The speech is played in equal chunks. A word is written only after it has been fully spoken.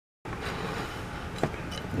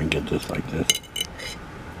get this like this.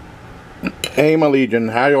 Hey, my Legion,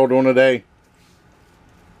 how y'all doing today?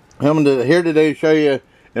 I'm here today to show you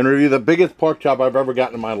and review the biggest pork chop I've ever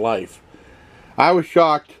gotten in my life. I was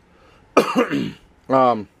shocked through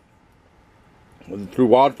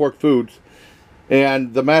Wild Fork Foods,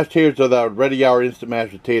 and the mashed potatoes are the Ready Hour instant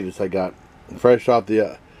mashed potatoes I got, fresh off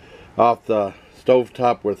the stove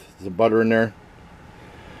top with some butter in there.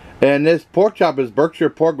 And this pork chop is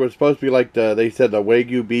Berkshire pork. Was supposed to be like they said, the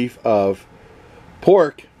Wagyu beef of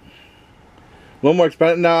pork. A little more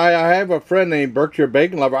expensive. Now, I have a friend named Berkshire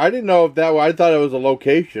Bacon Lover. I didn't know if that was, I thought it was a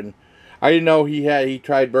location. I didn't know he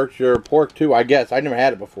tried Berkshire pork too, I guess. I never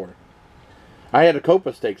had it before. I had a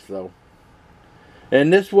Copa steaks though.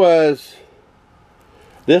 And this was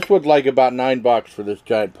like about $9 for this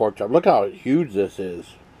giant pork chop. Look how huge this is.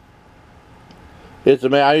 It's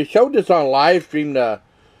amazing. I showed this on live stream to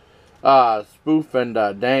Spoof and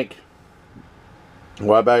Dank a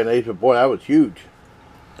while back in the 8th, but boy, that was huge.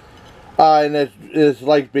 And it's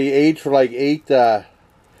like be aged for like 8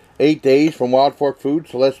 days from Wild Fork Foods.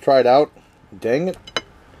 So let's try it out. Dang it!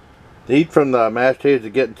 The heat from the mashed potatoes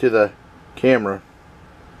is getting to the camera.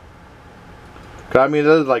 I mean,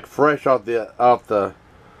 this is like fresh off the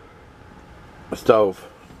stove.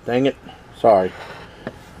 Dang it! Sorry.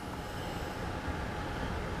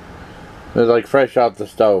 It's like fresh off the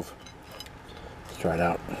stove. Let's try it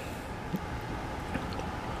out.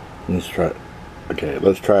 Let's try it. Okay,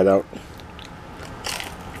 let's try it out.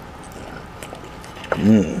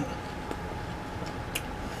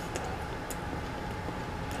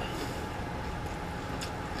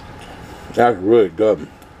 That's really good.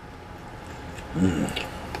 You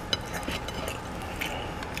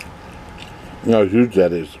know how huge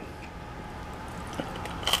that is.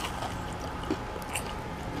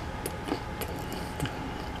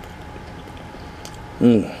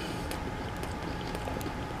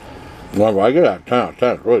 Well, I get out of town.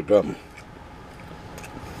 That's really good.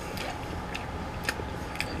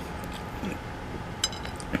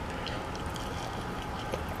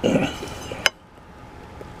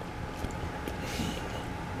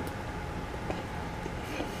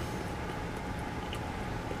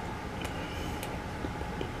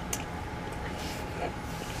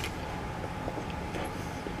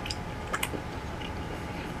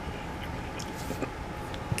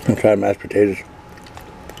 I'll try mashed potatoes.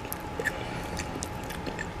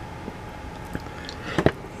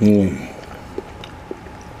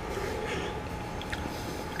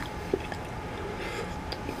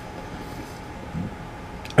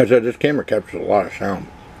 I said this camera captures a lot of sound.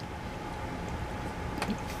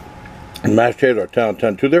 And mashed potatoes are 10 out of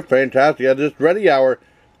 10 too. They're fantastic. Yeah, this Ready Hour,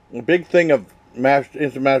 a big thing of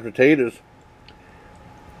instant mashed potatoes.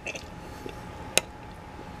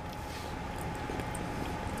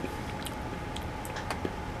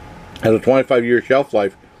 Has a 25-year shelf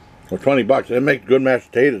life, or $20. It makes good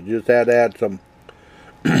mashed potatoes. You just had to add some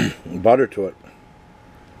butter to it.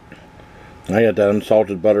 I got that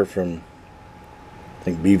unsalted butter from, I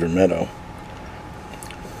think, Beaver Meadow.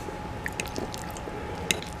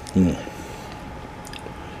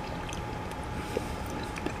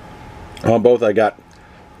 On both I got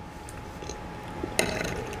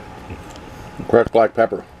crushed black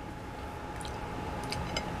pepper.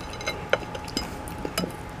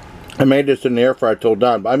 I made this in the air fryer till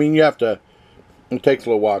done, but I mean, you have to, it takes a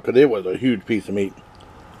little while because it was a huge piece of meat.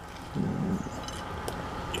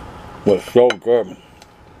 It was so good.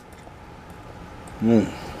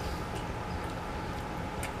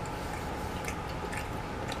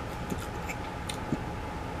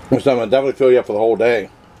 It's something that definitely fill you up for the whole day.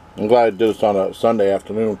 I'm glad I did this on a Sunday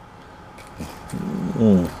afternoon.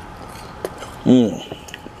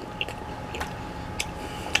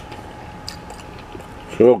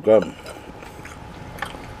 So good.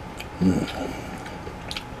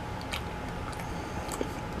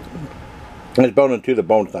 It's bone in two. The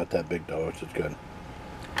bone's not that big though, which is good.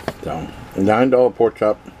 So, $9 pork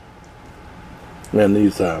chop. And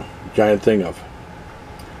these giant thing of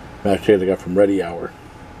mashed potatoes I got from Ready Hour.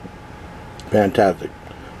 Fantastic.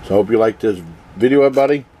 So I hope you liked this video,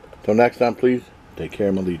 everybody. Till next time, please take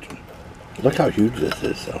care, my Legion. Look how huge this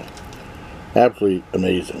is, so absolutely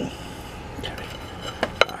amazing. Okay.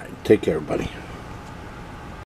 All right, take care, everybody.